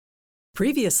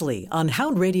Previously on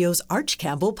Hound Radio's Arch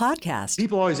Campbell podcast.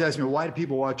 People always ask me, why do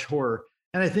people watch horror?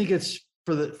 And I think it's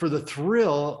for the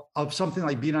thrill of something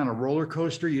like being on a roller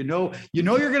coaster. You know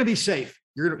you're going to be safe.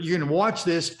 You're going to watch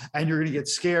this and you're going to get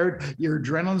scared. Your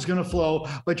adrenaline's going to flow,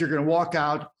 but you're going to walk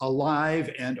out alive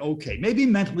and okay, maybe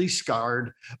mentally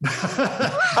scarred.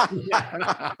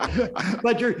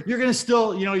 But you're going to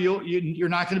still, you're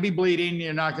not going to be bleeding.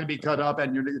 You're not going to be cut up,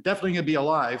 and you're definitely going to be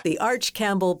alive. The Arch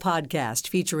Campbell podcast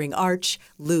featuring Arch,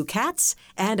 Lou Katz,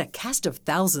 and a cast of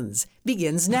thousands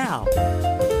begins now.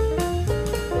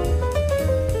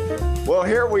 Well,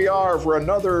 here we are for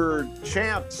another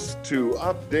chance to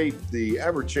update the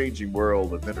ever-changing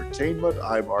world of entertainment.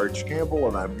 I'm Arch Campbell,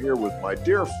 and I'm here with my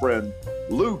dear friend,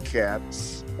 Lou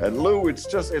Katz. And Lou,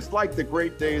 it's like the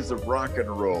great days of rock and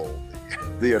roll.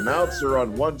 The announcer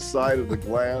on one side of the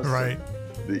glass, right?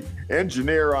 The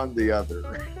engineer on the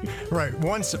other. Right,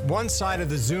 one side of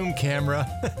the Zoom camera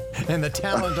and the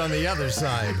talent on the other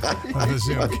side of the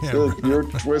Zoom camera. You're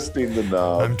twisting the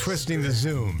knob. I'm twisting the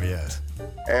Zoom, yes.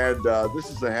 And this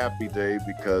is a happy day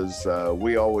because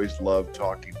we always love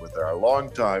talking with our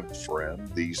longtime friend,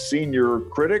 the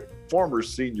former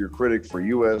senior critic for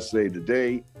USA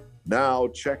Today, now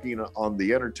checking on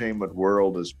the entertainment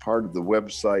world as part of the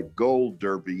website Gold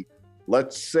Derby.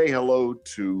 Let's say hello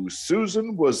to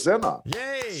Susan Wazena.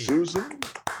 Yay! Susan,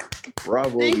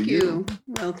 bravo. Thank you.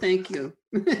 Well, thank you.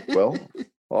 Well,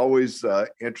 always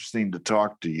interesting to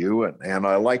talk to you. And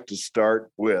I like to start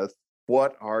with,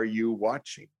 what are you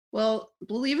watching? Well,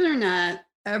 believe it or not,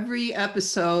 every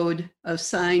episode of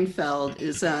Seinfeld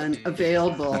is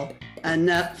available on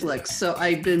Netflix. So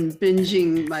I've been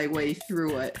binging my way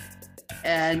through it.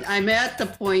 And I'm at the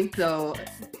point, though,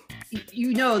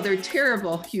 they're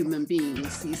terrible human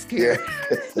beings, these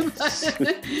characters.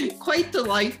 Yeah. Quite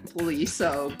delightfully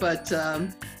so, but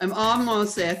I'm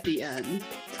almost at the end.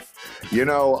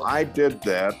 I did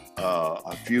that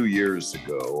a few years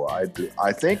ago.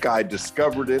 I think I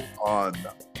discovered it on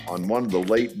one of the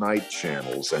late night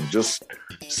channels and just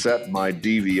set my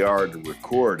DVR to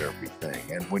record everything.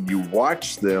 And when you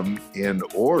watch them in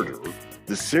order,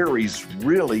 the series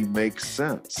really makes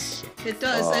sense. It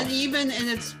does. And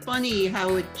it's funny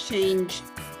how it changed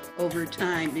over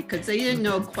time because they didn't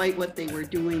know quite what they were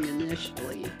doing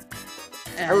initially.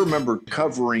 I remember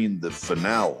covering the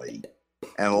finale.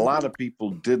 And a lot of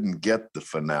people didn't get the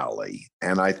finale.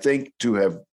 And I think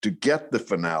to get the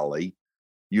finale,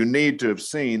 you need to have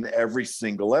seen every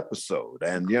single episode.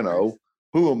 And,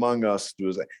 who among us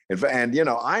does that? And,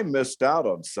 I missed out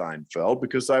on Seinfeld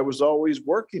because I was always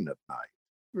working at night.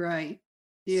 Right.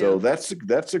 Yeah. So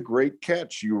that's a great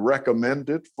catch. You recommend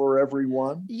it for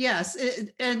everyone? Yes.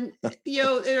 There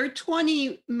are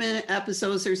 20-minute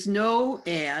episodes. There's no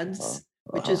ads,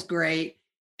 which is great.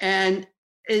 And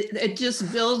it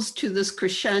just builds to this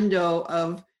crescendo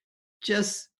of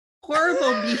just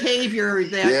horrible behavior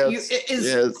that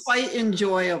is quite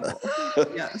enjoyable.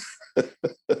 Yes.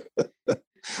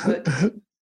 But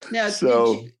now,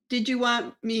 so, did you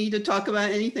want me to talk about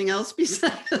anything else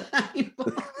besides that?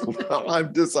 Well,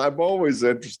 I'm always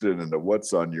interested in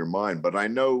what's on your mind, but I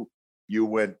know you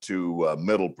went to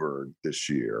Middleburg this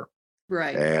year.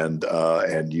 Right.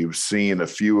 And you've seen a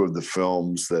few of the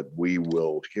films that we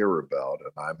will hear about,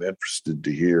 and I'm interested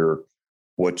to hear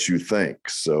what you think.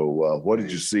 So what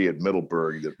did you see at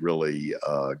Middleburg that really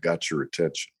got your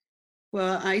attention?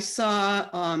 Well, I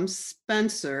saw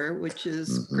Spencer, which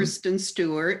is Kristen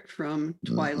Stewart from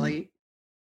Twilight.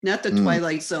 Not the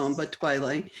Twilight Zone, but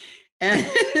Twilight. And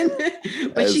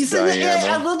but she's a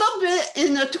little bit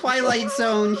in the Twilight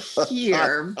Zone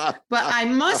here. But I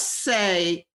must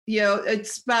say,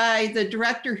 it's by the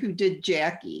director who did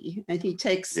Jackie, and he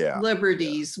takes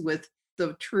liberties with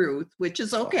the truth, which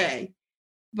is okay.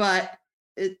 But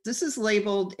this is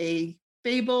labeled a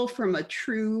fable from a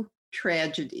true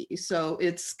tragedy. So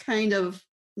it's kind of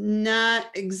not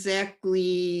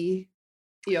exactly,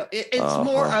 it's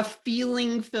more a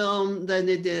feeling film than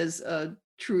it is a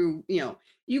true,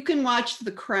 you can watch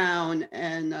The Crown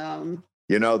and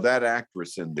that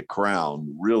actress in The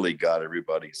Crown really got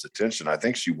everybody's attention. I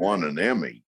think she won an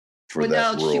Emmy for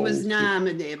that role. She was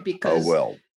nominated because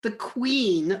the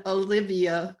Queen,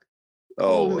 Olivia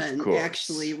Colman,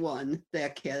 actually won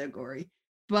that category.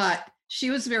 But she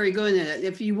was very good in it.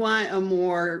 If you want a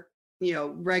more,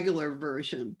 regular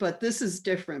version. But this is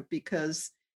different because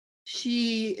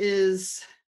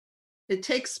it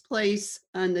takes place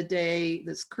on the day,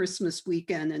 this Christmas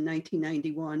weekend in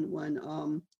 1991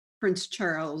 when Prince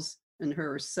Charles and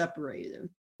her separated,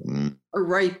 or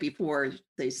right before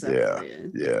they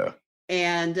separated. Yeah.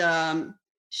 And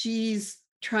she's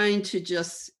trying to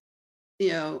just,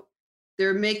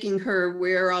 they're making her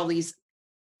wear all these,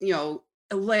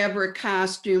 elaborate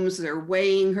costumes. They're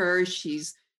weighing her.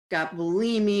 She's got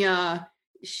bulimia.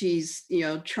 She's,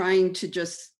 trying to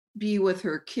just be with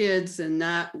her kids and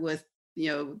not with,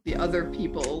 the other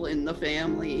people in the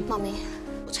family. Mummy,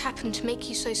 what's happened to make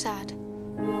you so sad?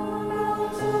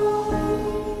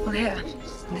 Well, here,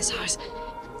 in this house,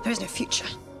 there is no future.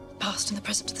 Past and the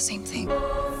present are the same thing. There's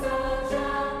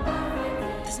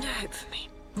no hope for me.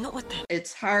 Not with them.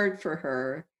 It's hard for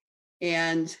her.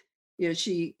 And,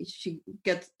 she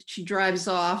drives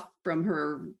off from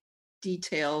her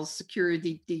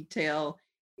security detail,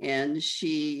 and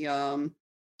she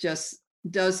just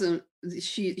doesn't,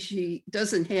 she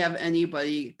doesn't have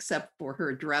anybody except for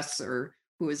her dresser,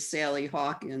 who is Sally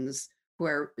Hawkins,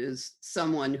 who is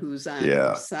someone who's on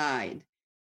her side.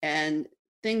 And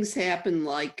things happen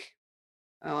like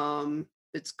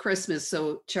it's Christmas.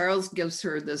 So Charles gives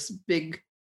her this big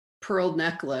pearl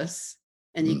necklace,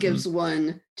 and he gives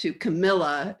one to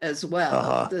Camilla as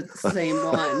well, the same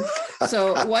one.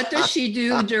 So what does she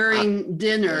do during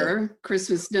dinner,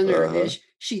 Christmas dinner, is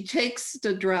she drops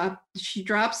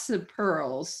the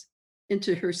pearls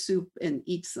into her soup and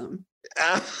eats them.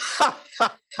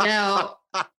 Now,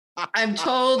 I'm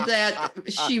told that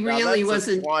she really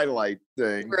wasn't a Twilight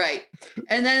thing, right.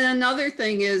 And then another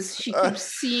thing is she keeps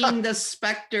seeing the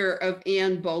specter of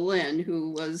Anne Boleyn,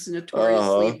 who was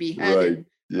notoriously beheaded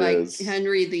by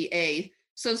Henry VIII.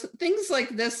 So things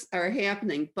like this are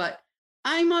happening. But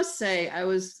I must say, I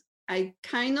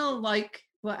kind of like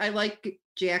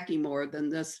Jackie more than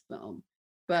this film.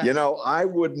 But I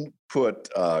wouldn't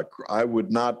I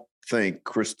would not think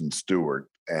Kristen Stewart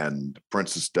and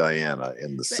Princess Diana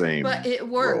in the same. But it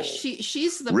works. Role.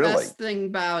 She's the best thing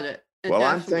about it. Well, definitely.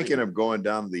 I'm thinking of going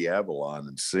down to the Avalon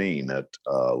and seeing it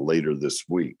later this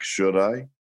week. Should I?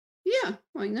 Yeah,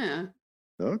 why not?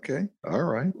 Okay, all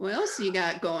right. What else you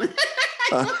got going?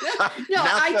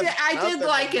 I did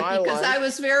like it because I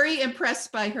was very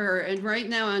impressed by her. And right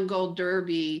now on Gold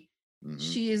Derby,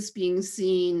 she is being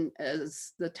seen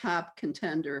as the top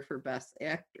contender for Best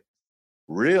Actor.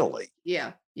 Really?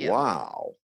 Yeah.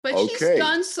 Wow. But she's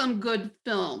done some good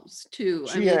films too.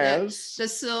 She has. The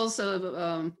Sills of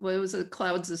what was it?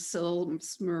 Clouds of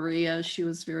Sils Maria. She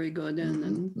was very good in,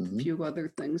 and a few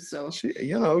other things. So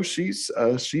she's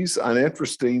an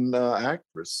interesting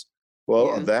actress.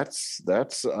 Well, that's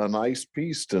a nice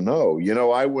piece to know.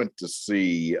 I went to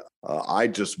see. I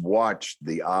just watched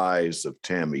The Eyes of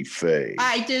Tammy Faye.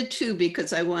 I did too,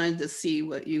 because I wanted to see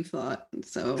what you thought.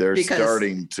 So they're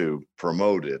starting to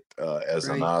promote it as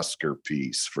an Oscar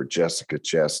piece for Jessica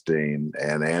Chastain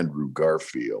and Andrew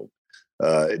Garfield.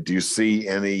 Do you see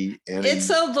any? It's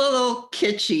a little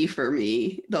kitschy for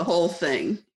me, the whole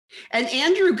thing. And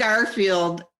Andrew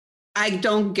Garfield, I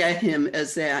don't get him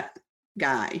as that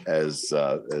guy. As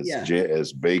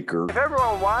Baker. If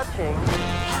everyone watching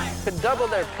could double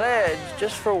their pledge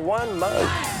just for one mug,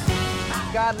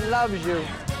 God loves you.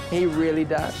 He really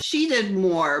does. She did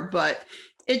more, but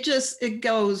it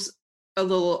goes a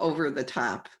little over the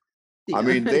top. Yeah. I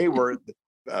mean, they were.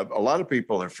 A lot of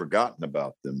people have forgotten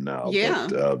about them now. Yeah.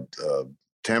 But,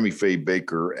 Tammy Faye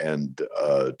Baker and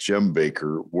Jim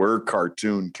Baker were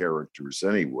cartoon characters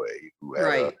anyway, who had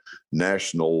a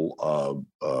national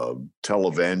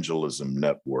televangelism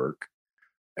network,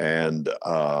 and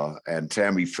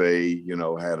Tammy Faye,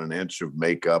 had an inch of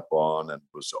makeup on and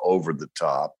was over the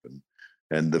top,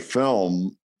 and the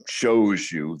film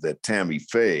shows you that Tammy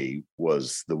Faye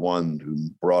was the one who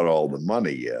brought all the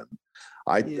money in.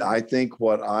 I think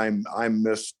I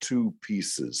missed two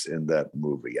pieces in that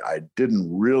movie. I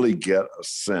didn't really get a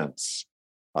sense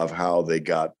of how they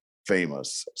got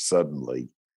famous suddenly.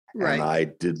 Right. And I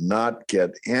did not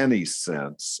get any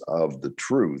sense of the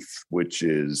truth, which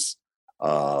is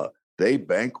they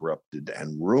bankrupted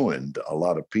and ruined a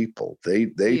lot of people. They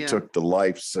took the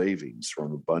life savings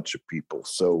from a bunch of people.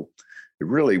 So it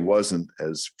really wasn't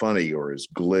as funny or as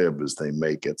glib as they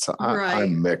make it. So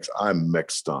I'm mixed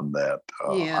on that.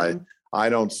 I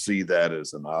don't see that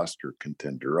as an Oscar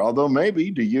contender, although maybe,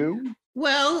 do you?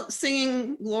 Well,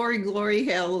 singing Glory, Glory,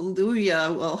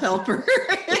 Hallelujah will help her,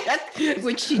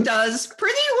 which she does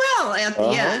pretty well at the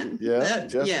end. Yeah,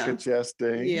 Jessica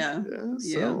Chastain. Yeah.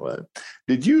 So,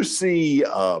 did you see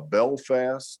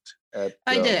Belfast? I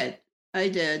did.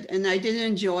 And I did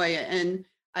enjoy it. And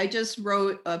I just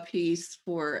wrote a piece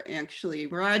for actually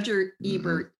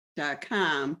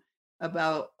RogerEbert.com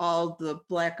about all the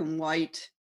black and white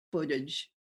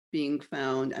footage being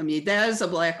found. I mean, that is a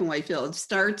black and white film. It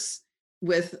starts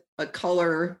with a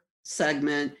color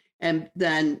segment, and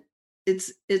then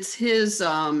it's his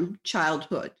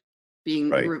childhood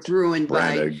being ruined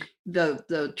by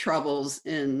the troubles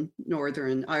in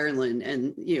Northern Ireland,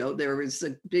 and there was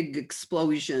a big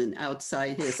explosion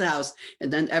outside his house,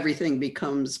 and then everything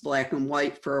becomes black and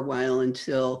white for a while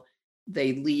until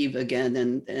they leave again,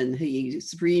 and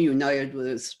he's reunited with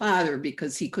his father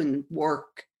because he couldn't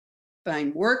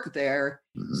find work there.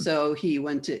 Mhm. So he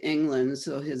went to England.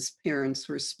 So his parents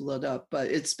were split up, but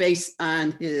it's based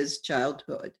on his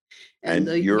childhood. And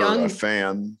the you're young a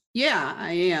fan? Yeah,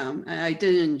 I am. I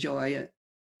did enjoy it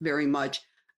very much.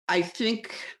 I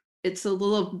think it's a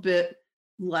little bit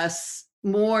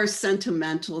more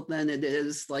sentimental than it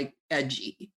is like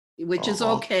edgy, which is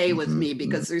Uh-huh. okay with Mhm, me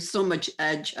because there's so much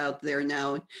edge out there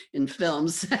now in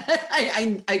films. Well,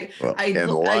 I in I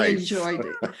life. enjoyed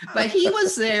it, but he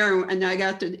was there, and I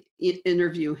got to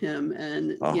interview him,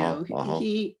 and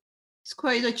he's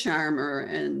quite a charmer,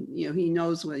 and he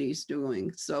knows what he's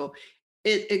doing. So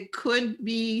it could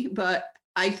be, but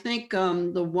I think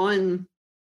the one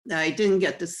that I didn't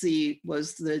get to see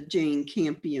was the Jane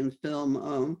Campion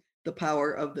film, The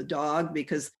Power of the Dog,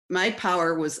 because my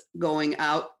power was going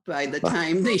out by the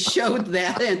time they showed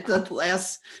that at the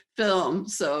last film.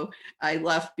 So I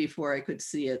left before I could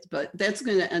see it. But that's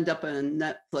going to end up on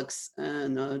Netflix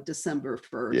on December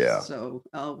 1st. Yeah. So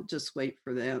I'll just wait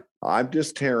for that. I'm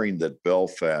just hearing that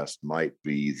Belfast might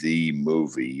be the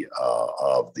movie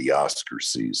of the Oscar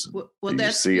season. Well, Do you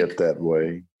that's see it that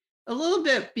way? A little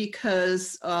bit,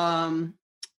 because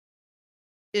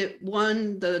it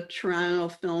won the Toronto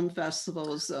Film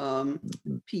Festival's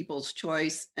People's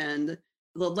Choice, and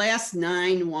the last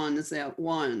 9 ones that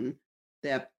won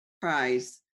that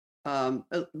prize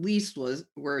at least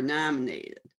were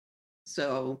nominated.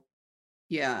 So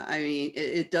yeah, I mean,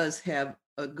 it does have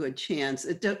a good chance.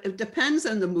 It depends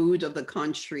on the mood of the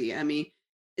country. I mean,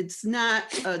 it's not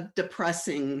a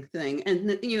depressing thing.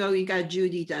 And, you got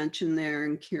Judi Dench in there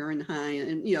and Kieran Hine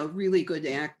and, really good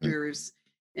actors.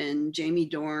 And Jamie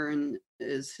Dornan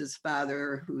is his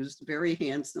father, who's very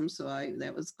handsome. So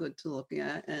that was good to look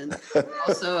at. And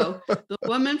also the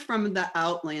woman from The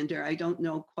Outlander, I don't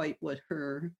know quite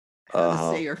how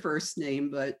to say her first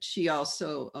name, but she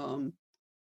also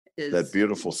is that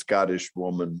beautiful Scottish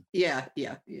woman. Yeah.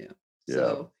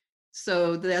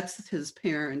 So that's his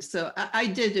parents. So I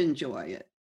did enjoy it.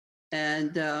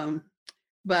 And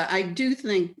but I do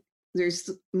think there's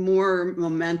more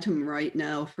momentum right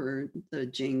now for the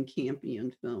Jane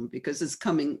Campion film because it's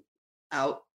coming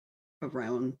out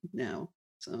around now.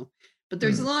 So, but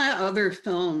there's a lot of other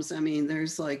films. I mean,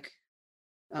 there's like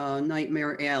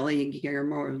Nightmare Alley,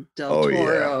 Guillermo del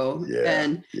Toro,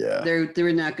 and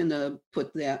they're not going to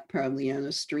put that probably on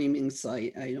a streaming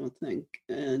site, I don't think.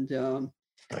 And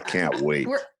I can't wait.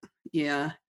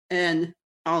 And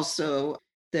also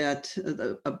that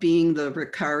Being the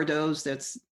Ricardos,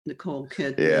 that's Nicole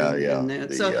Kidman.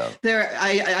 And so there,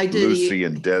 I did Lucy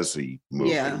and Desi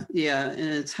movie. Yeah, and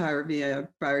it's Javier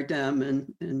Bardem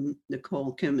and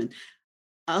Nicole Kidman.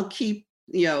 I'll keep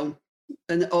an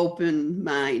open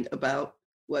mind about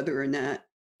whether or not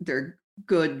they're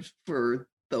good for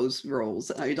those roles.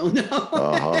 I don't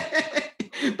know.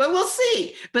 But we'll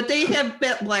see. But they have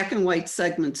black and white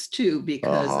segments too,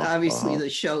 because obviously the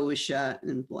show was shot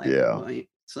in black and white.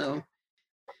 So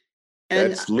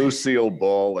that's Lucille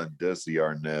Ball and Desi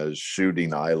Arnaz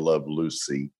shooting I Love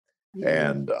Lucy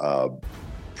and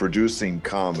producing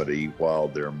comedy while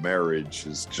their marriage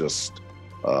is just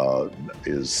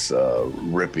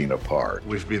ripping apart.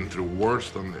 We've been through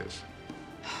worse than this.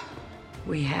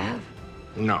 We have?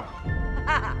 No.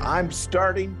 I'm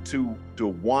starting to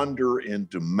wander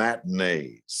into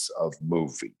matinees of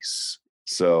movies.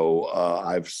 So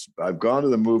I've gone to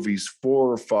the movies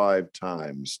 4 or 5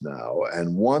 times now,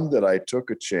 and one that I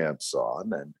took a chance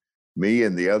on, and me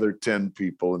and the other 10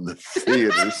 people in the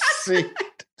theater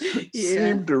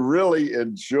seemed to really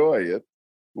enjoy it,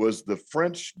 was The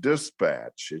French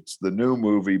Dispatch. It's the new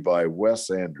movie by Wes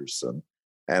Anderson,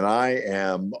 and I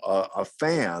am a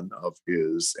fan of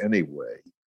his anyway.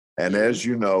 And as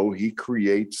you know, he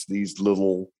creates these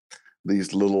little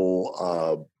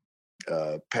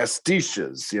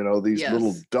pastiches, these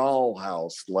little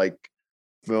dollhouse-like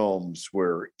films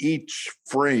where each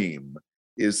frame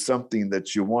is something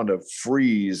that you want to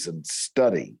freeze and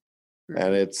study.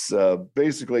 And it's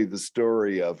basically the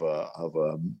story of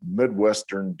a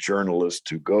Midwestern journalist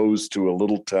who goes to a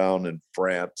little town in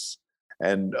France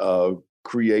and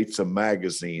creates a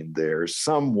magazine there,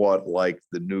 somewhat like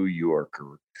the New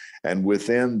Yorker. And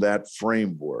within that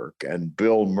framework, and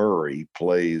Bill Murray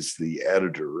plays the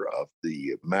editor of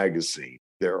the magazine,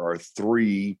 there are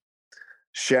 3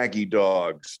 shaggy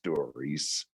dog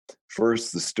stories.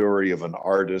 First, the story of an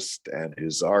artist and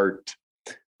his art,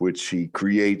 which he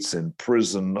creates in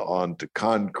prison onto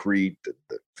concrete.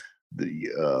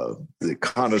 The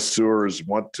connoisseurs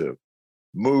want to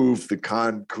move the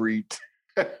concrete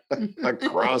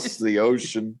across the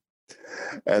ocean.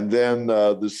 And then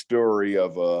the story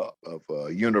of a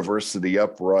university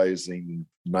uprising,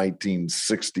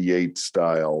 1968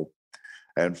 style.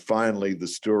 And finally, the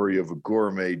story of a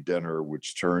gourmet dinner,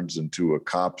 which turns into a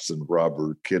cops and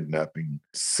robber kidnapping,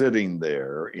 sitting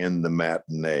there in the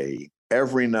matinee.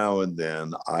 Every now and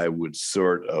then, I would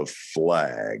sort of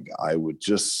flag. I would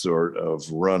just sort of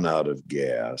run out of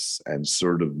gas and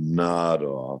sort of nod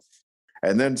off.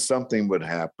 And then something would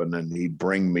happen and he'd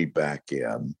bring me back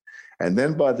in. And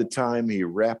then by the time he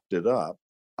wrapped it up,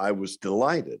 I was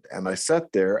delighted. And I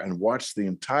sat there and watched the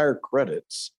entire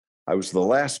credits. I was the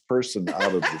last person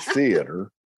out of the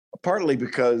theater, partly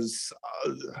because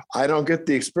I don't get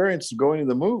the experience of going to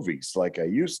the movies like I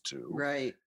used to.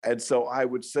 Right. And so I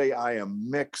would say I am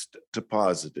mixed to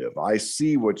positive. I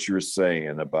see what you're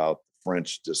saying about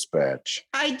French Dispatch.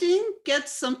 I didn't get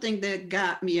something that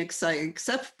got me excited,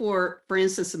 except for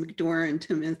Frances McDormand and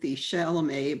Timothy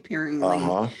Chalamet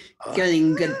apparently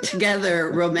getting good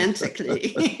together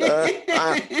romantically.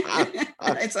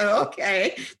 I said,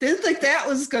 okay, didn't think that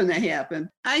was going to happen.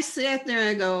 I sat there and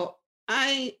I go,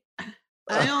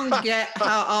 I don't get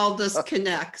how all this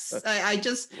connects. I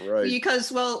just,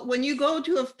 because, well, when you go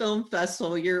to a film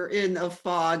festival, you're in a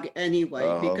fog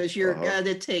anyway, because you're got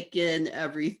to take in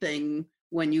everything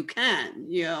when you can,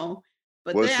 you know.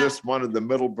 But was this one of the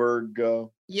Middleburg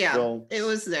films? It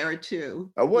was there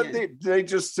too. They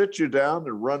just sit you down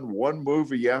and run one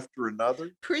movie after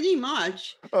another? Pretty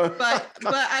much. But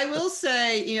I will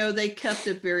say, you know, they kept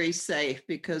it very safe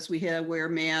because we had to wear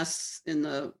masks in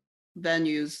the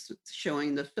venues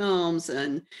showing the films,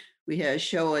 and we had to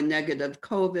show a negative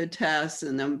COVID test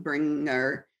and then bring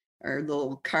our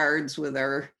little cards with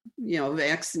our, you know,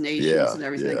 vaccinations and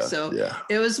everything.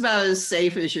 It was about as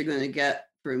safe as you're going to get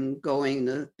from going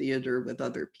to theater with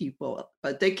other people.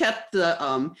 But they kept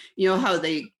the, you know, how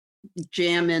they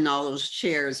jam in all those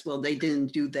chairs. Well, they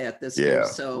didn't do that this year.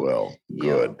 So, well,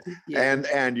 good.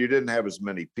 And you didn't have as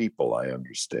many people, I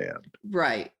understand.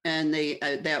 Right. And they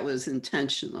that was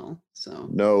intentional. So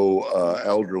no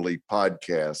elderly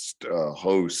podcast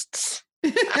hosts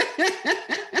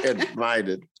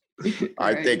invited.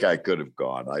 I think I could have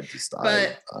gone.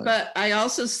 But I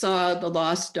also saw The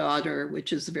Lost Daughter,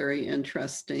 which is very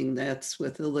interesting. That's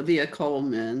with Olivia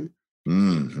Colman.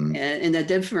 Mm-hmm. And in a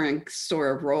different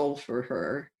sort of role for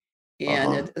her.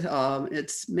 And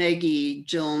it's Maggie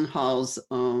Gyllenhaal's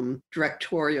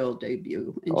directorial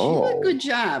debut. And she did a good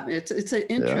job. It's an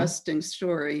interesting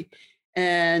story.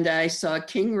 And I saw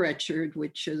King Richard,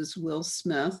 which is Will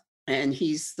Smith. And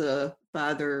he's the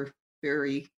father,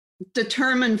 very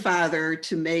determined father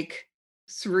to make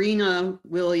Serena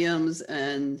Williams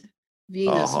and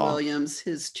Venus Williams,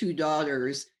 his two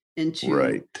daughters,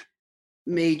 into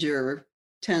major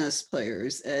tennis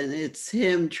players. And it's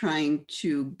him trying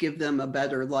to give them a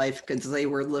better life because they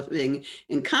were living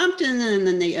in Compton and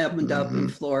then they ended up in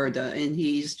Florida. And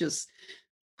he's just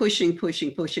pushing.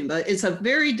 But it's a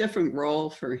very different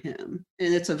role for him.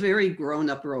 And it's a very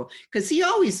grown-up role because he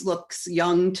always looks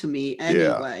young to me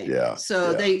anyway.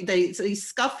 So they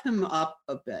scuff him up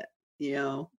a bit, you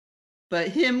know. But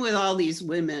him with all these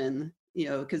women, you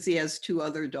know, because he has two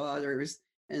other daughters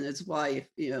and his wife,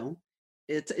 you know,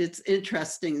 it's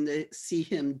interesting to see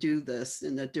him do this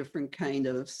in a different kind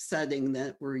of setting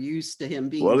that we're used to him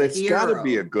being. Well, it's got to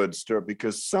be a good story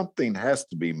because something has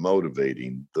to be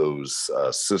motivating those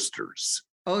sisters.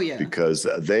 Oh yeah, because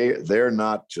they're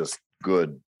not just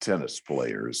good tennis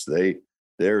players.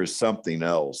 There is something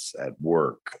else at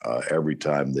work every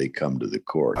time they come to the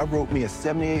court. I wrote me a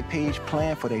 78-page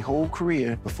plan for their whole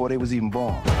career before they was even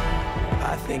born.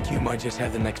 I think you might just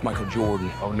have the next Michael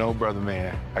Jordan. Oh, no, brother,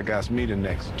 man. I got me the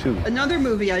next too. Another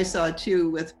movie I saw, too,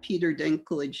 with Peter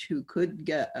Dinklage, who could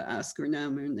get an Oscar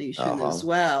nomination as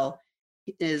well,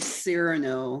 is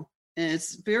Cyrano. And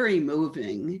it's very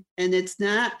moving. And it's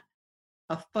not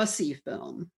a fussy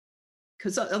film.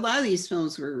 Because a lot of these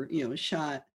films were, you know,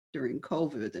 shot during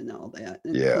COVID and all that,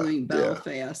 including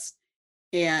Belfast.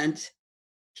 And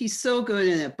he's so good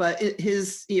in it, but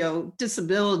his, you know,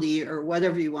 disability or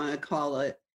whatever you want to call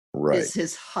it is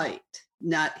his height,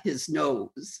 not his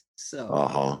nose.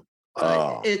 So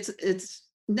it's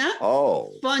not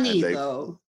funny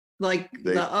though, like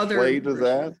the other played to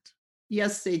that.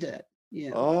 Yes, they did.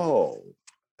 Yeah. Oh,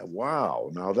 wow!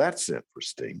 Now that's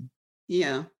interesting.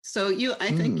 Yeah. So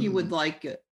I think you would like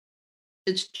it.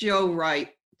 It's Joe Wright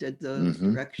did the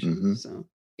direction. So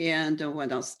and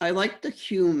what else? I like The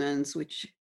Humans, which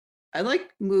I like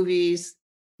movies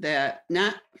that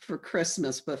not for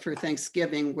Christmas, but for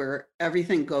Thanksgiving, where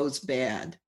everything goes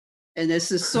bad. And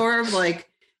this is sort of like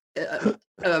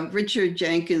Richard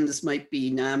Jenkins might be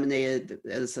nominated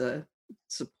as a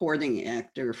supporting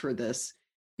actor for this,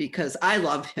 because I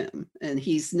love him, and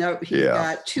he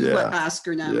got 2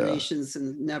 Oscar nominations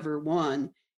and never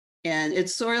won. And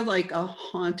it's sort of like a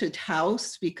haunted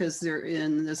house, because they're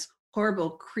in this horrible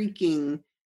creaking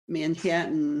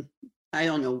Manhattan, I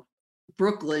don't know,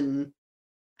 Brooklyn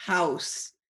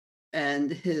house,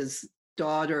 and his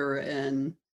daughter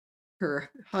and her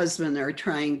husband are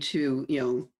trying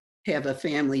to, have a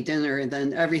family dinner, and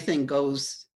then everything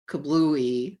goes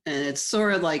kablooey. And it's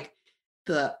sort of like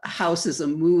the house is a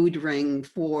mood ring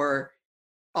for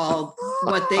all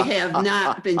what they have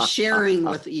not been sharing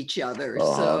with each other.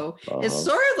 So it's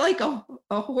sort of like a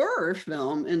horror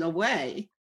film in a way.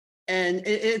 And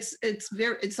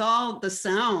it's all the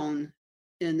sound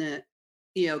in it,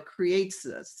 creates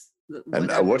this.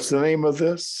 And what's the name of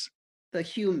this? The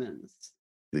Humans.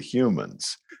 The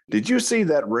Humans. Did you see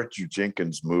that Richard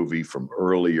Jenkins movie from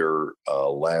earlier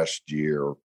last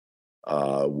year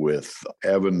with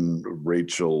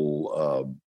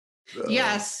Rachel?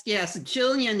 Yes,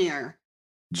 Jillionaire.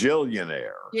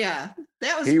 Yeah,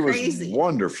 that was crazy. He was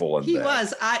wonderful in that. He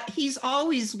was. He's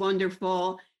always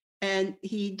wonderful, and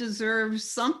he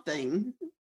deserves something.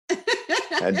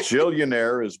 And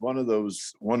Jillionaire is one of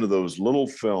those little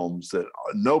films that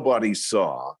nobody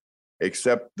saw,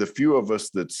 except the few of us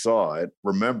that saw it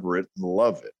remember it and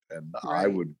love it. And I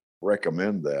would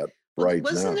recommend that right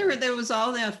now. Wasn't there was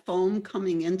all that foam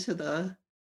coming into the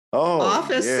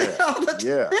office?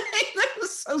 Yeah. That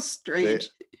was so strange.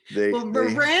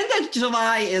 Miranda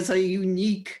July is a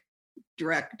unique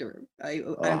director, I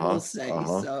will say.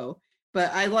 So,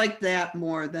 but I like that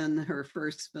more than her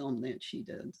first film that she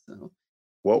did. So,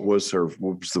 what was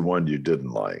the one you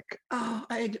didn't like? Oh,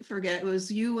 I forget. It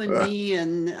was You and Me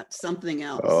and something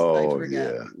else. Oh, I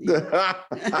forget. Yeah.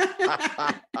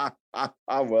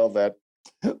 Well,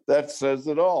 that says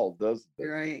it all, doesn't it?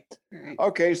 Right.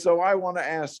 Okay, so I want to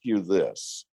ask you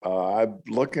this. I'm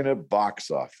looking at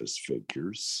box office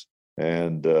figures,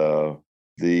 and the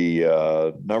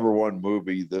number one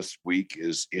movie this week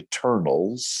is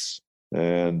Eternals,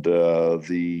 and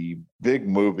the big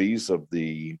movies of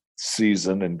the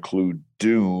season include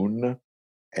Dune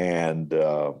and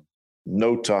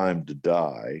No Time to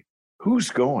Die. Who's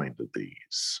going to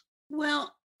these?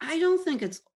 Well, I don't think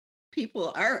it's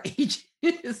people our ages.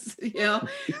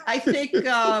 I think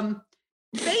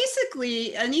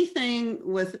basically anything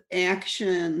with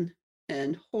action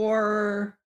and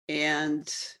horror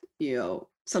and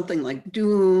something like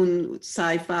Dune,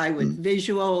 sci-fi with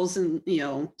visuals and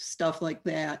stuff like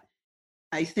that,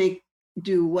 I think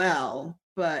do well.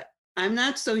 But I'm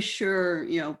not so sure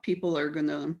people are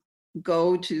gonna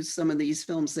go to some of these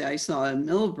films that I saw in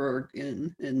Middleburg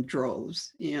in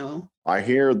droves. I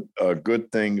hear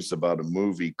good things about a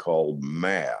movie called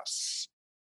Mass,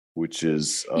 which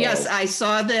is yes, I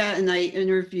saw that, and I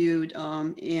interviewed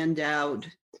Ann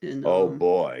Dowd. And, oh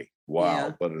boy, wow,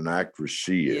 yeah. what an actress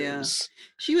she is.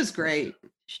 She was great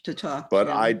to talk but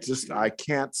to. I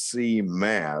can't see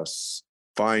Mass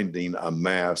finding a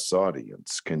mass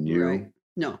audience. Can you? Right.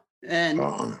 No, and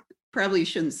probably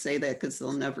shouldn't say that, because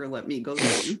they'll never let me go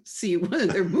see one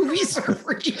of their movies for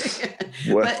free.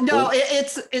 But no,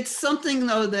 it's something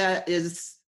though that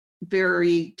is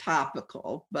very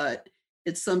topical, but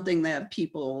it's something that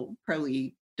people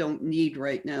probably don't need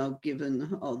right now,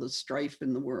 given all the strife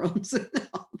in the world and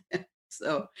all that.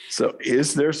 So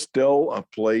is there still a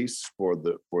place for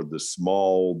the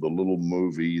little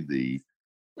movie, the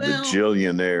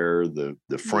Jillionaire,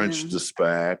 the French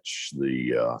Dispatch,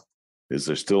 is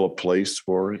there still a place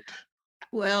for it?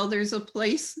 Well, there's a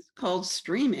place called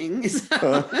streaming.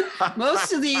 So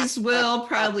most of these will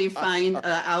probably find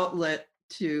an outlet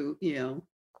to,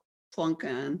 plunk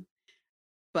on.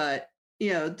 But,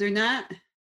 they're not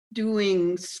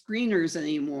doing screeners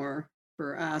anymore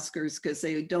for Oscars, because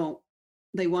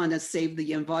they want to save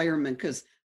the environment. Because,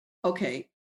 okay,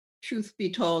 truth be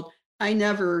told, I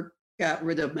never got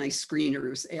rid of my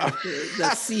screeners after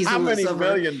the season. How many was over.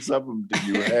 Millions of them do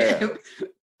you have?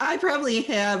 I probably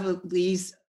have at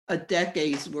least a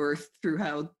decade's worth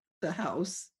throughout the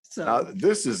house. So now,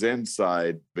 this is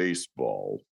inside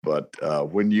baseball, but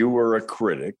when you were a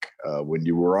critic, when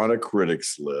you were on a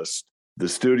critics list, the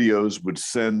studios would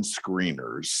send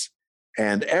screeners,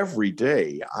 and every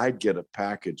day I'd get a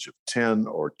package of 10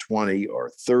 or 20 or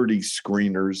 30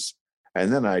 screeners. And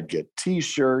then I'd get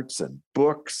T-shirts and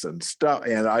books and stuff,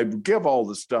 and I'd give all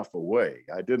the stuff away.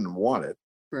 I didn't want it,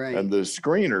 Right. And the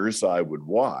screeners I would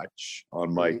watch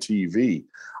on my TV,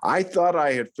 I thought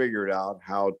I had figured out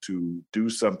how to do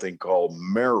something called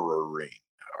mirroring.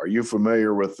 Are you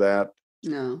familiar with that?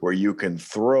 No. Where you can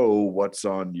throw what's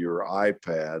on your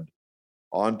iPad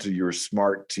onto your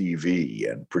smart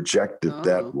TV and project it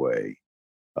that way.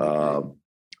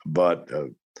 But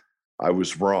I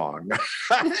was wrong.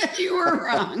 You were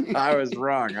wrong. I was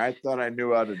wrong. I thought I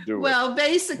knew how to do it. Well,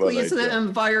 basically, it's an don't.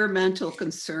 environmental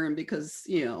concern because,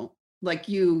 like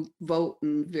you vote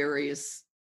in various,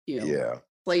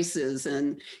 places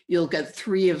and you'll get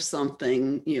 3 of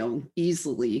something,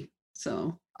 easily.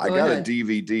 So I got a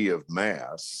DVD of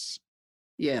Mass.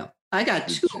 Yeah, I got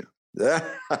 2.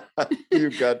 You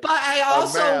got but I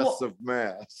also, a mass of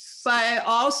Mass. But I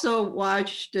also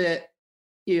watched it,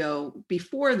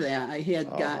 before that. I had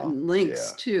gotten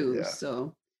links too. Yeah.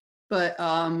 So, but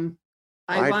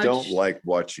I don't like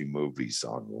watching movies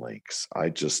on links. I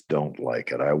just don't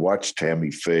like it. I watched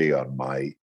Tammy Faye on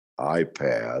my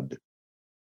iPad,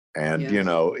 and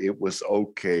it was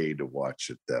okay to watch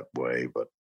it that way. But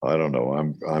I don't know.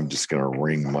 I'm just going to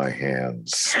wring my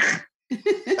hands.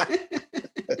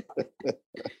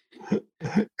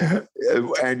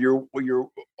 And you're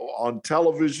on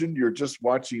television. You're just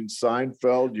watching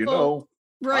Seinfeld.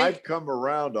 Right. I've come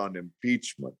around on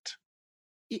impeachment.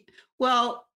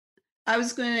 Well, I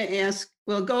was going to ask.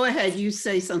 Well, go ahead. You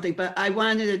say something, but I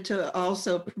wanted to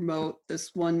also promote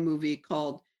this one movie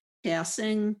called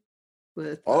Passing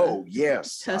with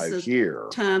Tessa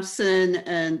Thompson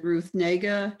and Ruth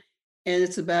Negga, and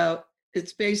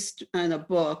it's based on a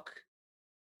book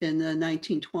in the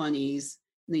 1920s.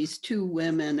 These 2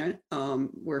 women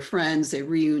were friends. They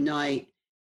reunite,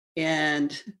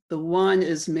 and the one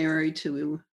is married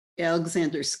to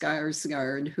Alexander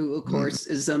Skarsgård, who of course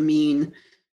is a mean,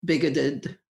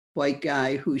 bigoted white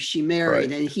guy who she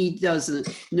married, and he doesn't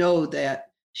know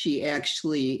that she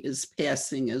actually is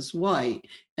passing as white.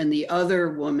 And the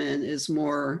other woman is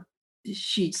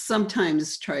she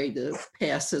sometimes tried to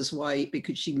pass as white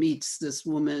because she meets this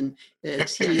woman at a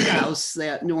tea house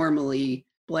that normally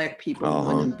Black people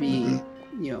wouldn't be,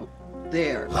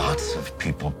 there. Lots of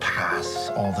people pass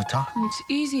all the time. It's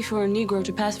easy for a Negro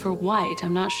to pass for white.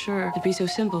 I'm not sure it'd be so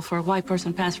simple for a white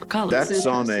person to pass for color. That's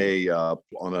on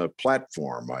a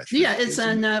platform, I think. Yeah, it's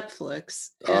on Netflix.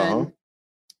 And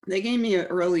they gave me an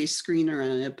early screener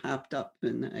and it popped up,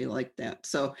 and I like that.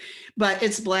 So, but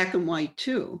it's black and white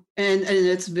too, and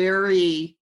it's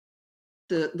very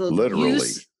the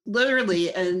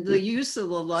literally, and the use of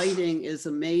the lighting is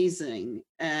amazing,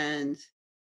 and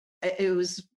it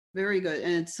was very good.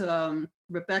 And it's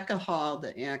Rebecca Hall,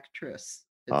 the actress.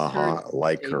 I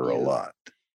like her a lot.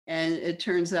 And it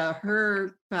turns out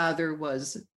her father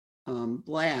was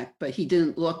Black, but he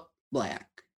didn't look Black.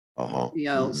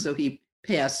 So he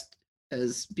passed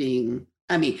as being,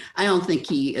 I don't think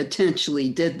he intentionally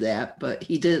did that, but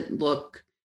he didn't look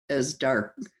as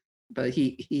dark, but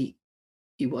he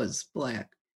was Black.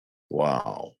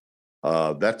 Wow.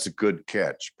 That's a good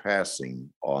catch. Passing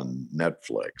on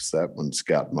Netflix. That one's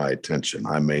got my attention.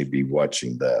 I may be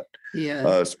watching that.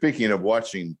 Yeah. Speaking of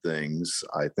watching things,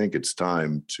 I think it's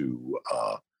time to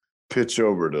pitch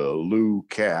over to Lou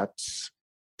Katz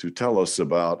to tell us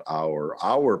about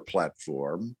our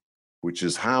platform, which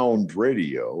is Hound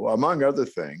Radio. Among other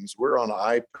things, we're on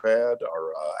iPad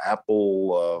or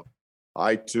Apple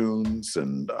iTunes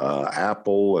and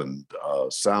Apple and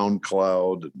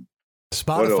SoundCloud and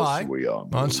Spotify. What else are we on?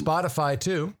 On Spotify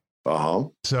too.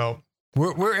 So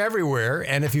we're everywhere.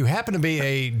 And if you happen to be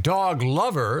a dog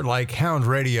lover, like Hound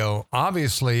Radio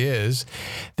obviously is,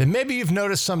 then maybe you've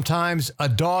noticed sometimes a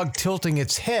dog tilting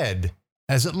its head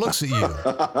as it looks at you.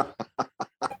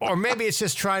 Or maybe it's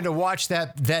just trying to watch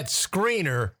that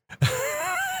screener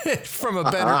from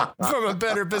a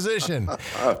better position.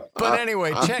 But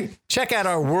anyway, check out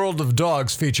our World of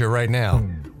Dogs feature right now.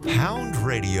 Hound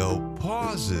Radio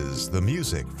pauses the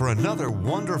music for another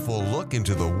wonderful look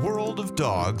into the world of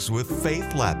dogs with Faith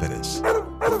Lapidus.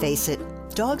 Face it,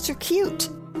 dogs are cute.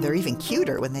 They're even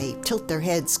cuter when they tilt their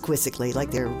heads quizzically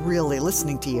like they're really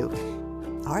listening to you.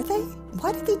 Are they?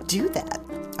 Why do they do that?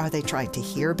 Are they trying to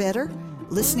hear better?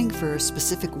 Listening for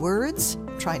specific words?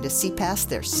 Trying to see past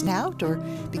their snout? Or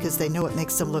because they know it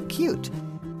makes them look cute?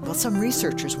 Well, some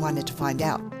researchers wanted to find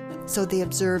out. So they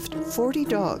observed 40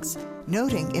 dogs,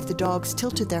 noting if the dogs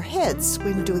tilted their heads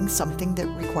when doing something that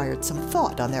required some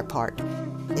thought on their part.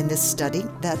 In this study,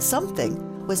 that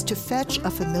something was to fetch a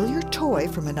familiar toy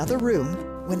from another room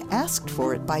when asked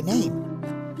for it by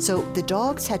name. So the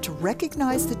dogs had to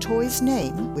recognize the toy's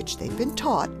name, which they'd been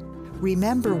taught,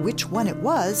 remember which one it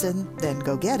was, and then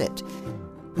go get it.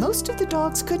 Most of the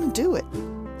dogs couldn't do it.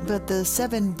 but the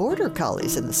 7 border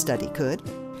collies in the study could,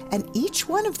 and each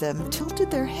one of them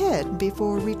tilted their head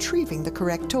before retrieving the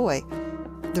correct toy.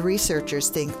 The researchers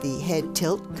think the head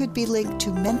tilt could be linked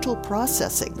to mental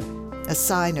processing, a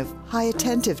sign of high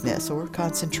attentiveness or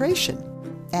concentration.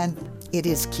 And it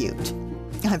is cute.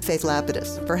 I'm Faith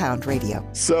Lapidus for Hound Radio.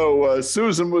 So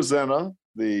Susan Wozena,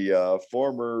 the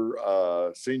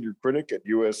former senior critic at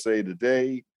USA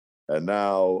Today, and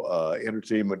now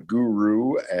entertainment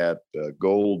guru at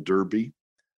Gold Derby.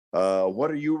 What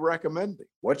are you recommending?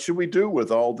 What should we do with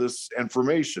all this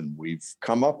information we've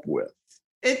come up with?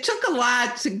 It took a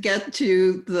lot to get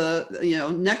to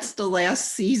the, next to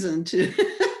last season to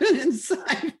in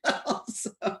Seinfeld.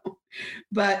 So,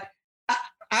 but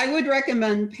I would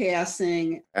recommend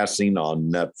passing. Passing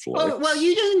on Netflix. Oh, well,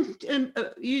 you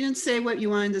didn't say what you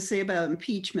wanted to say about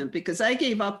impeachment, because I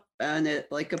gave up on it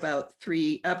like about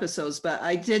 3 episodes, but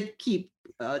I did keep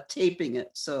taping it.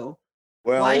 So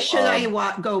why should I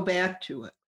go back to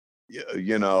it?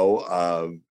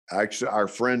 Actually, our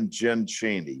friend Jen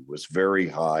Chaney was very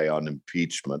high on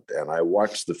impeachment, and I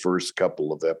watched the first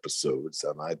couple of episodes,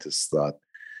 and I just thought,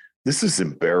 this is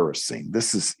embarrassing.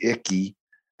 This is icky,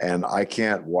 and I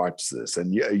can't watch this.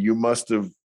 And you must have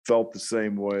felt the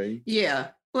same way. Yeah.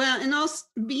 Well, and also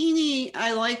Beanie,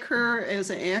 I like her as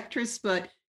an actress, but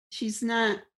she's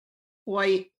not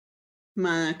quite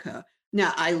Monica.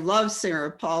 Now, I love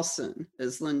Sarah Paulson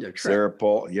as Linda Tripp. Sarah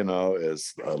Paul,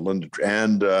 as Linda,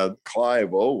 and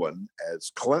Clive Owen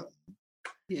as Clinton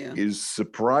is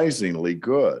surprisingly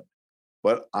good.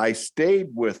 But I stayed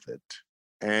with it.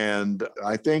 And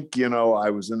I think, I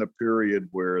was in a period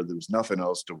where there was nothing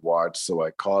else to watch. So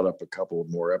I caught up a couple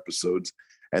of more episodes.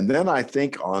 And then I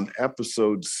think on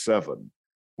episode 7,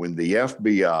 when the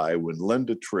FBI, when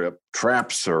Linda Tripp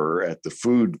traps her at the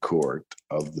food court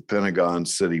of the Pentagon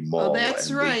City Mall. Oh,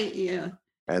 that's right, yeah.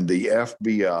 And the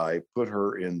FBI put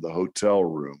her in the hotel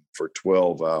room for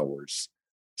 12 hours.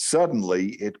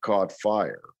 Suddenly, it caught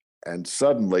fire. And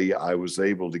suddenly, I was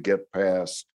able to get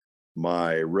past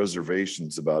my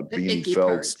reservations about Beanie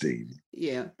Feldstein.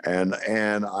 Yeah. And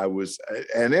I was,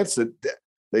 and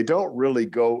they don't really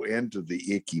go into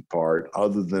the icky part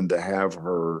other than to have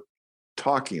her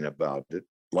talking about it,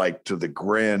 like to the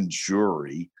grand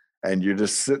jury, and you're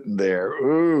just sitting there,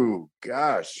 ooh,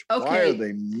 gosh, why are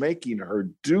they making her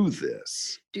do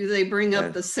this? Do they bring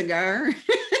up the cigar?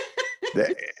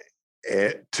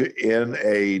 In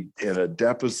a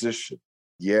deposition,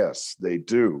 yes, they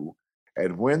do.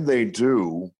 And when they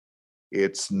do,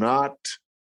 it's not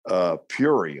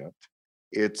prurient.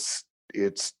 It's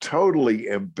totally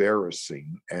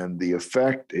embarrassing, and the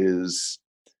effect is,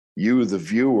 you, the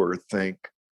viewer, think,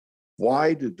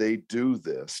 why did they do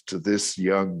this to this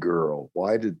young girl?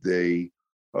 Why did they?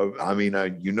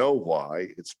 You know why.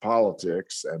 It's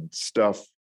politics and stuff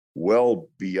well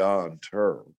beyond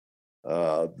her.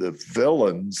 The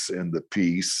villains in the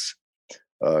piece,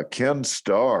 Ken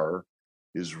Starr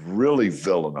is really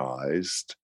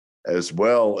villainized, as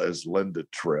well as Linda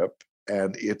Tripp.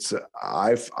 And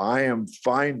I am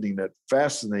finding it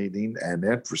fascinating and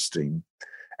interesting,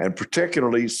 and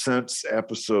particularly since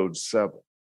episode 7.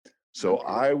 So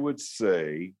I would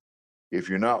say, if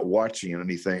you're not watching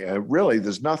anything, and really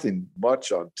there's nothing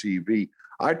much on TV,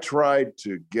 I tried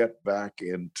to get back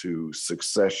into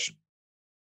Succession,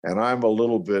 and I'm a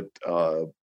little bit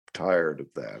tired of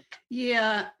that.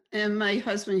 Yeah, and my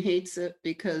husband hates it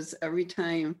because every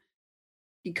time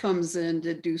he comes in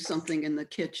to do something in the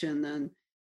kitchen, then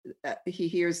he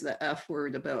hears the F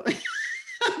word about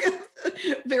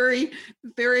very,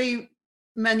 very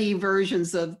many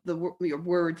versions of the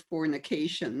word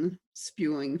fornication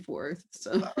spewing forth.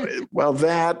 So well,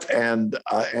 that and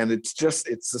it's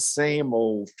the same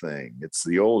old thing.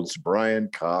 It's Brian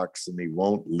Cox, and he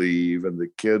won't leave, and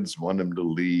the kids want him to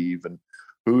leave, and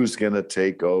who's going to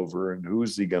take over, and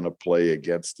who's he going to play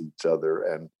against each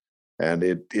other, and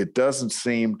it doesn't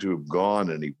seem to have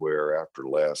gone anywhere after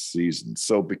last season.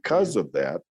 So because of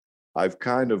that, I've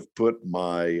kind of put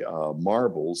my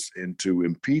marbles into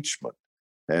impeachment,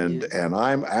 and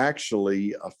I'm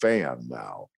actually a fan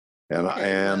now, and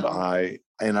I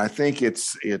think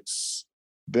it's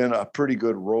been a pretty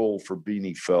good role for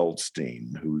Beanie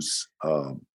Feldstein, who's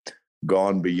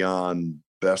gone beyond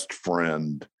best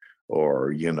friend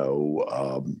or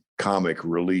comic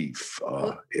relief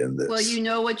in this. Well, you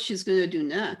know what she's going to do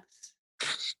next?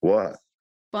 What?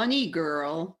 Bunny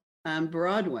Girl on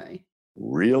Broadway.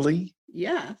 Really?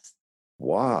 Yes.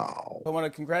 Wow. I want to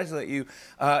congratulate you.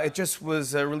 It just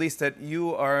was released that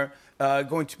you are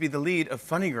going to be the lead of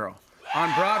Funny Girl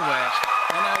on Broadway.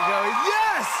 And I go,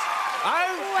 yes!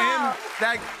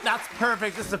 That's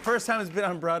perfect. This is the first time it's been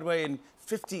on Broadway in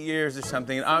 50 years or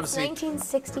something. And obviously,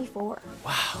 1964.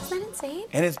 wow. Isn't that insane?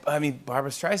 And it's, I mean, Barbra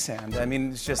Streisand. I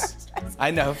mean, it's just,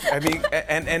 I know. I mean,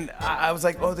 and I was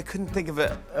like, oh, they couldn't think of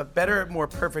a better, more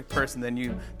perfect person than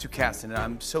you to cast in it.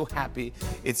 I'm so happy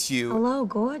it's you. Hello,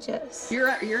 gorgeous. You're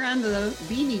on the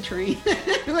Beanie train.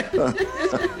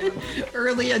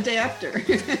 Early adapter.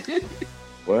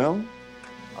 Well,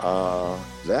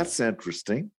 that's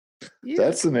interesting. Yeah.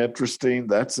 That's an interesting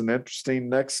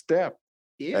next step.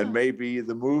 Yeah. And maybe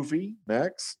the movie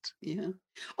next. Yeah.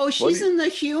 Oh, she's in The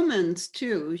Humans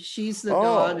too. She's the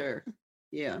daughter.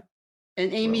 Yeah.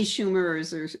 And Amy Schumer is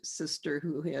her sister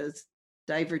who has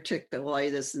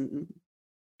diverticulitis and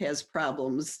has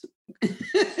problems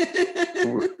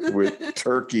with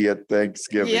turkey at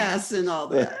Thanksgiving. Yes, and all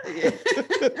that. Yeah.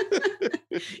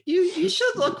 You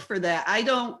should look for that. I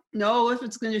don't know if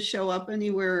it's going to show up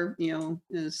anywhere, in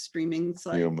a streaming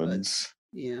site. Humans. But,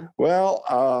 yeah. Well,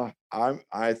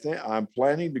 I think I'm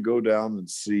planning to go down and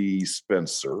see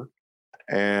Spencer,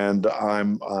 and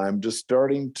I'm just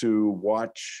starting to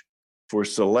watch for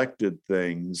selected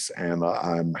things, and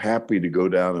I'm happy to go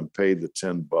down and pay the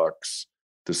 $10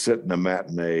 to sit in a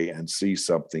matinee and see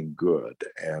something good.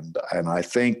 And I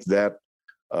think that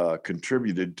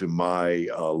contributed to my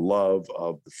love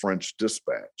of The French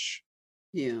Dispatch.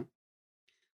 Yeah.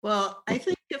 Well, I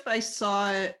think if I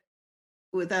saw it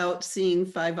without seeing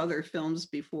 5 other films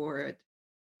before it,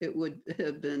 it would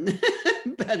have been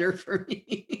better for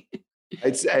me.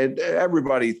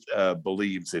 Everybody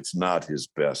believes it's not his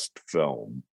best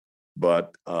film,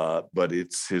 but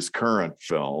it's his current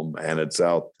film, and it's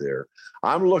out there.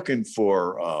 I'm looking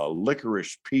for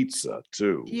Licorice Pizza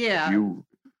too. Yeah.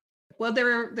 Well,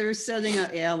 they're setting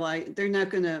an ally. They're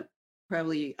not going to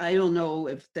probably. I don't know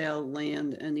if they'll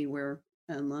land anywhere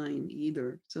online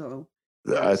either. So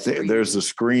I think there's a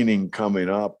screening coming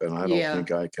up, and I don't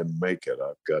think I can make it.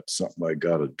 I've got something I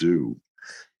got to do.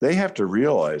 They have to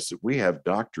realize that we have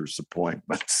doctor's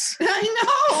appointments. I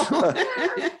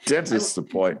know. Dentist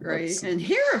appointments. Right, and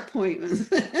hair appointments.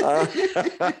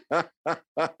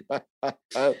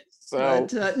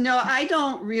 But, no, I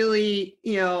don't really,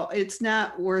 it's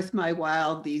not worth my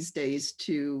while these days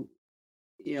to,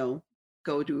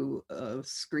 go to a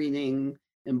screening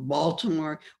in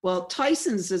Baltimore. Well,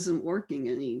 Tyson's isn't working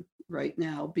any right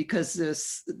now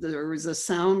because there was a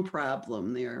sound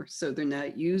problem there, so they're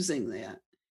not using that.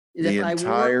 And the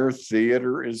entire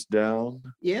theater is down?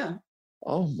 Yeah.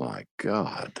 Oh my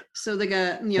God. So they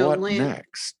got, what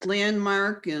next?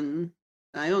 Landmark, and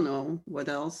I don't know what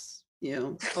else,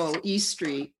 East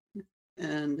Street.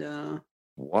 And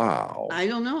wow. I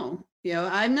don't know.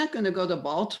 I'm not going to go to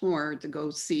Baltimore to go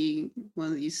see one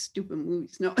of these stupid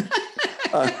movies. No.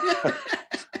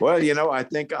 Well, I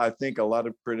think a lot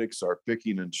of critics are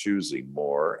picking and choosing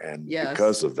more, and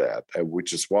because of that,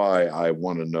 which is why I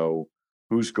want to know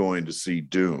who's going to see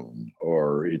Dune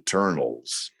or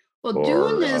Eternals. Well,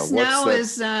 Dune is now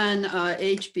on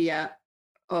HBO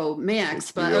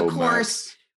Max, but of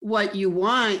course, what you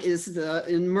want is the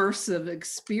immersive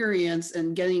experience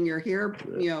and getting your hair,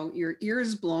 your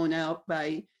ears blown out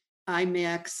by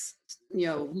IMAX,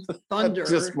 thunder.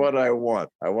 That's just what I want.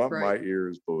 I want my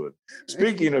ears blown.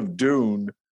 Speaking of Dune,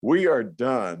 we are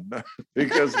done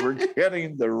because we're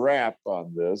getting the wrap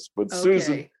on this. But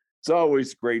Susan, it's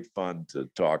always great fun to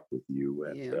talk with you,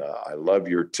 and I love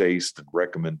your taste and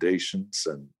recommendations.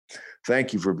 And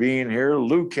thank you for being here,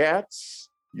 Lou Katz.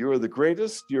 You're the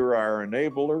greatest. You're our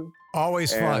enabler.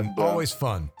 Always fun. Always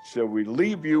fun. So we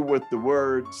leave you with the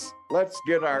words, let's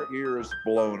get our ears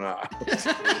blown out.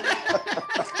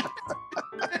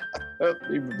 We'll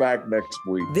be back next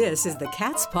week. This is the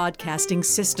Katz Podcasting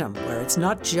System, where it's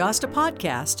not just a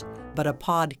podcast, but a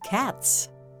podcats.